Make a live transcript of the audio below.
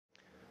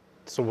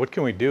So what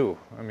can we do?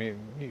 I mean,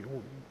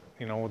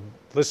 you know,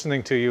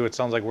 listening to you, it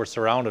sounds like we're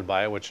surrounded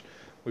by it, which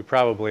we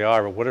probably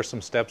are, but what are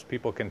some steps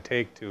people can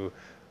take to,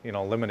 you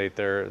know, eliminate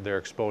their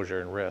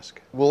exposure and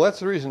risk? Well, that's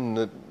the reason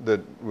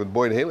that with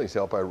Boyd Haley's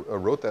help, I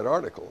wrote that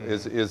article,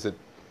 is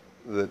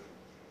that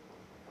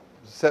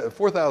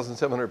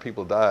 4,700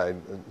 people died,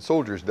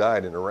 soldiers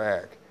died in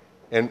Iraq,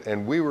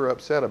 and we were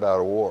upset about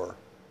a war.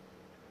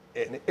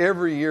 And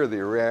every year the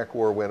Iraq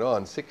war went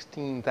on,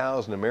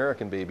 16,000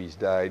 American babies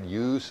died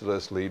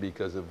uselessly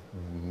because of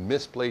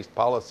misplaced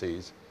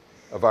policies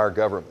of our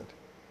government.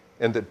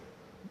 And that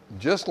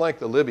just like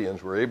the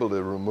Libyans were able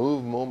to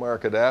remove Muammar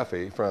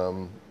Gaddafi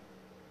from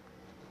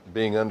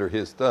being under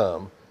his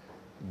thumb,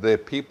 the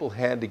people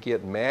had to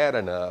get mad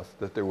enough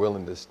that they're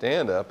willing to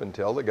stand up and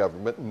tell the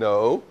government,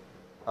 no,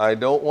 I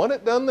don't want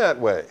it done that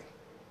way.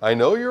 I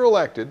know you're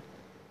elected,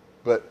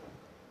 but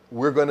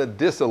we're going to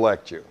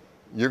diselect you.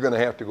 You're going to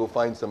have to go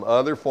find some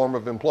other form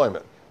of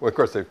employment. Well, of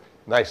course, they've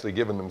nicely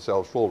given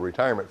themselves full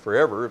retirement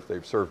forever if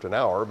they've served an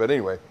hour. But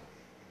anyway,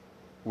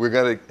 we're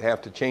going to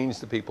have to change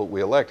the people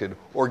we elected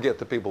or get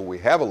the people we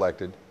have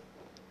elected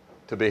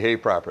to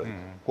behave properly.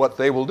 What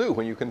they will do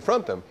when you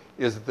confront them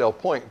is that they'll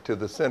point to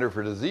the Center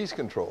for Disease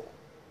Control.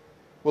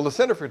 Well, the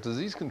Center for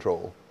Disease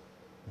Control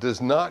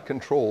does not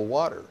control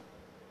water.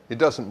 It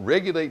doesn't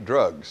regulate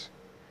drugs.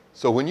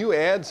 So when you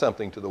add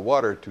something to the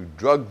water to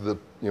drug the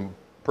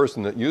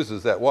person that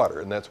uses that water,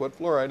 and that's what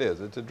fluoride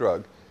is, it's a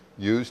drug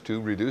used to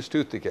reduce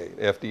tooth decay.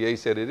 FDA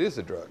said it is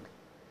a drug.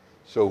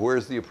 So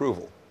where's the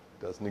approval?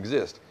 Doesn't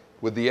exist.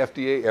 Would the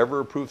FDA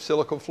ever approve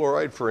silicon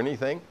fluoride for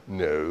anything?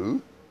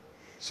 No.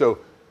 So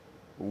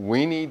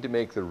we need to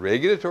make the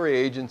regulatory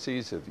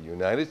agencies of the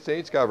United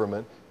States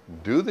government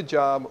do the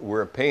job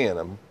we're paying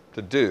them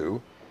to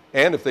do,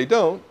 and if they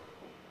don't,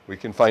 we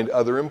can find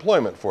other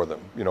employment for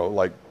them, you know,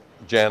 like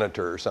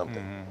janitor or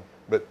something.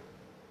 But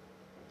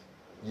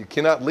you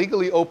cannot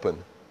legally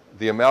open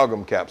the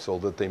amalgam capsule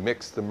that they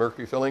mix the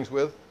mercury fillings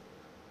with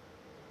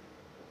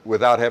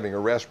without having a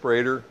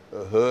respirator,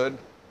 a hood,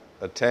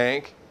 a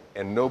tank,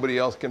 and nobody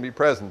else can be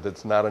present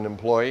that's not an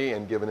employee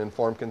and given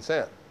informed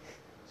consent.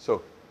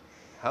 So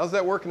how's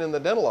that working in the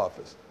dental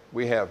office?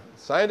 We have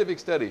scientific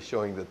studies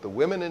showing that the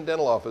women in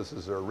dental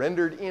offices are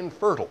rendered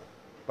infertile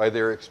by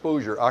their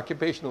exposure,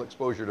 occupational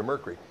exposure to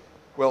mercury.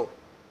 Well,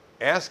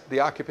 ask the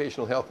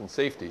Occupational Health and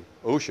Safety,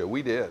 OSHA,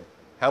 we did,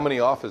 how many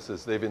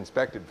offices they've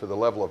inspected for the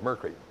level of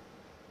mercury.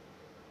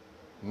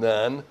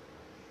 None.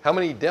 How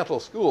many dental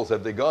schools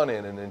have they gone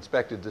in and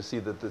inspected to see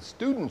that the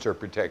students are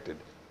protected?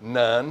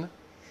 None.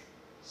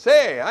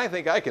 Say, I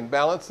think I can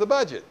balance the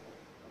budget.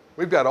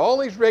 We've got all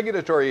these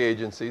regulatory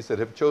agencies that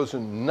have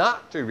chosen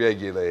not to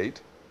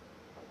regulate.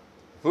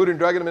 Food and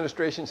Drug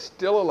Administration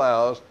still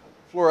allows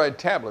fluoride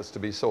tablets to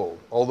be sold,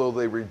 although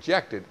they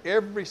rejected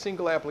every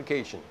single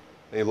application.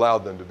 They allowed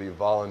them to be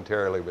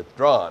voluntarily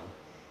withdrawn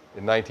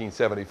in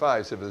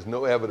 1975, so there's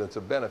no evidence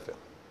of benefit.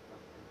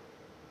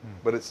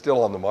 But it's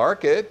still on the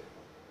market.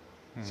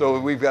 So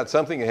we've got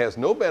something that has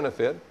no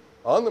benefit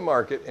on the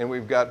market, and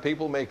we've got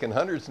people making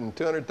 $100,000 and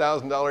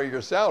 $200,000 a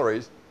year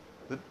salaries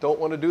that don't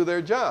want to do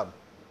their job.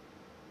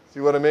 See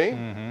what I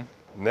mean?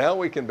 Now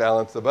we can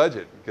balance the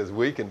budget because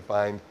we can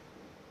find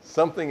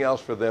something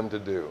else for them to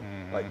do,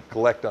 like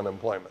collect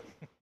unemployment.